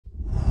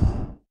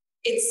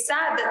It's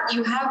sad that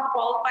you have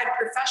qualified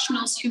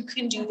professionals who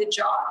can do the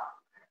job,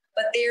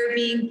 but they're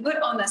being put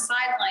on the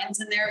sidelines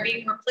and they're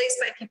being replaced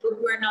by people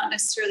who are not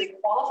necessarily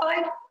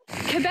qualified.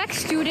 Quebec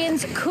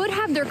students could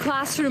have their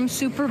classrooms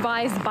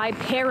supervised by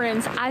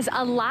parents as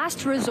a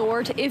last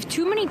resort if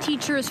too many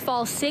teachers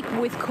fall sick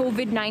with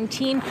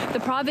COVID-19,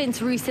 the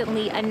province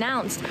recently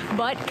announced.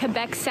 But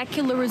Quebec's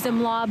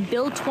secularism law,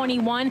 Bill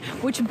 21,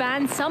 which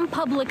bans some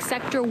public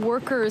sector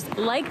workers,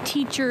 like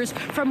teachers,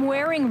 from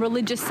wearing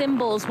religious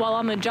symbols while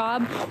on the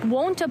job,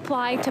 won't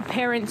apply to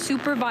parent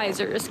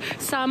supervisors.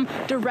 Some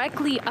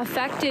directly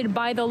affected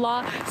by the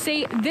law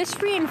say this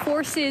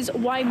reinforces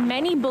why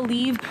many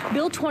believe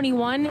Bill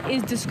 21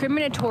 is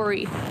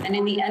discriminatory. And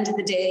in the end of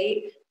the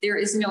day, there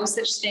is no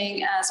such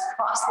thing as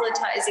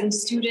proselytizing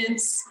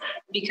students,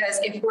 because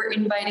if we're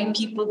inviting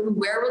people who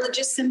wear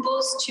religious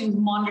symbols to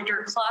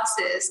monitor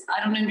classes,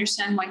 I don't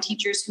understand why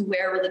teachers who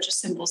wear religious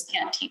symbols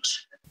can't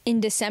teach. In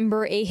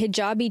December, a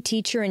hijabi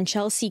teacher in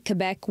Chelsea,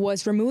 Quebec,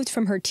 was removed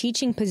from her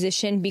teaching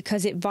position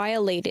because it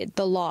violated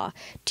the law.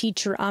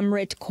 Teacher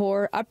Amrit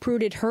Kaur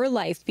uprooted her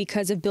life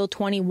because of Bill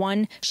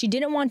 21. She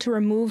didn't want to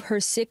remove her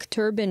Sikh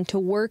turban to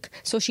work,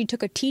 so she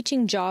took a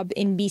teaching job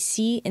in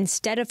BC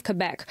instead of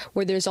Quebec,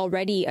 where there's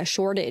already a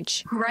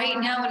shortage. Right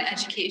now in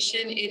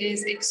education, it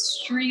is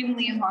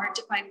extremely hard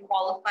to find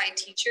qualified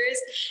teachers,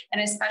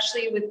 and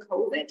especially with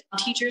COVID,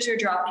 teachers are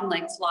dropping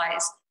like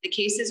flies. The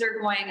cases are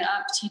going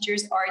up,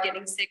 teachers are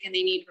getting sick, and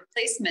they need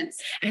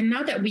replacements. And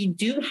now that we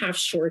do have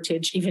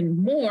shortage even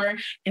more,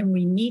 and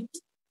we need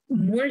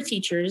more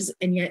teachers,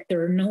 and yet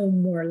there are no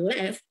more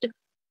left,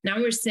 now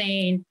we're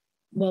saying,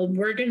 well,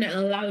 we're going to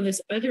allow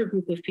this other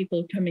group of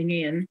people coming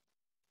in,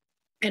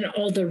 and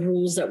all the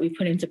rules that we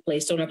put into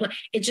place don't apply.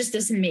 It just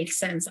doesn't make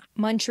sense.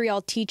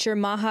 Montreal teacher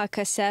Maha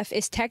Kassef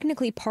is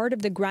technically part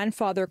of the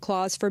grandfather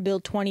clause for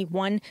Bill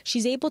 21.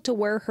 She's able to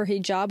wear her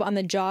hijab on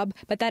the job,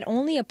 but that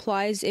only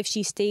applies if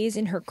she stays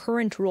in her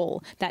current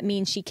role. That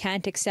means she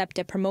can't accept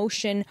a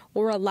promotion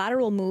or a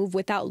lateral move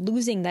without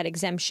losing that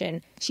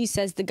exemption. She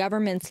says the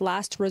government's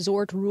last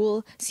resort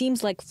rule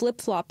seems like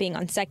flip-flopping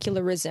on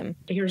secularism.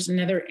 Here's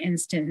another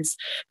instance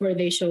where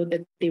they showed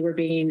that they were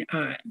being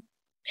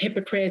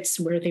hypocrites,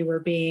 where they were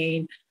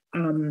being,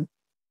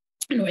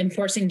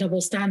 enforcing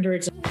double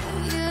standards.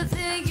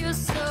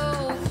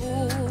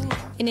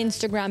 An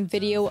Instagram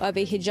video of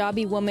a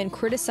hijabi woman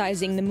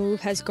criticizing the move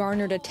has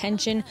garnered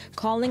attention,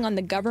 calling on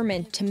the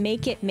government to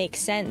make it make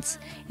sense.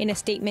 In a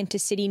statement to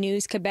City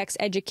News, Quebec's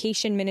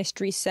Education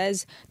Ministry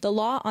says the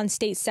law on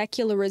state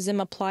secularism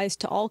applies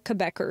to all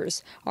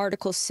Quebecers.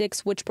 Article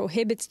 6, which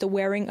prohibits the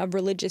wearing of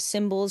religious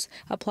symbols,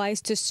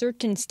 applies to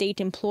certain state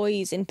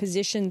employees in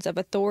positions of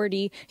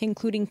authority,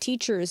 including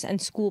teachers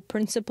and school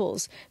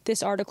principals.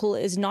 This article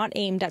is not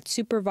aimed at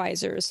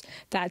supervisors.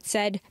 That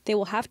said, they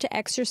will have to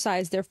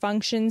exercise their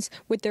functions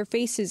with their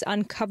faces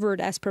uncovered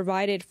as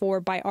provided for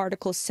by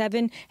Articles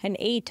 7 and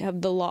 8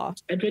 of the law.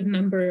 A good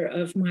number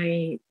of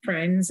my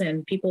friends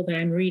and people that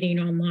I'm reading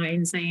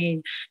online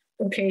saying,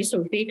 okay,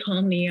 so if they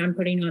call me, I'm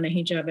putting on a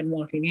hijab and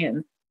walking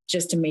in,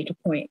 just to make a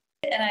point.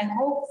 And I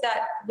hope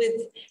that with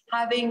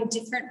having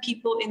different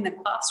people in the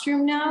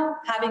classroom now,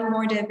 having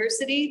more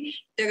diversity,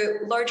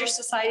 the larger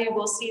society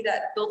will see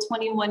that Bill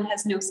 21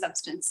 has no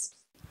substance.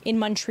 In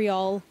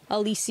Montreal,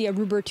 Alyssia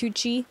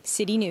Rubertucci,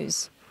 City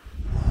News.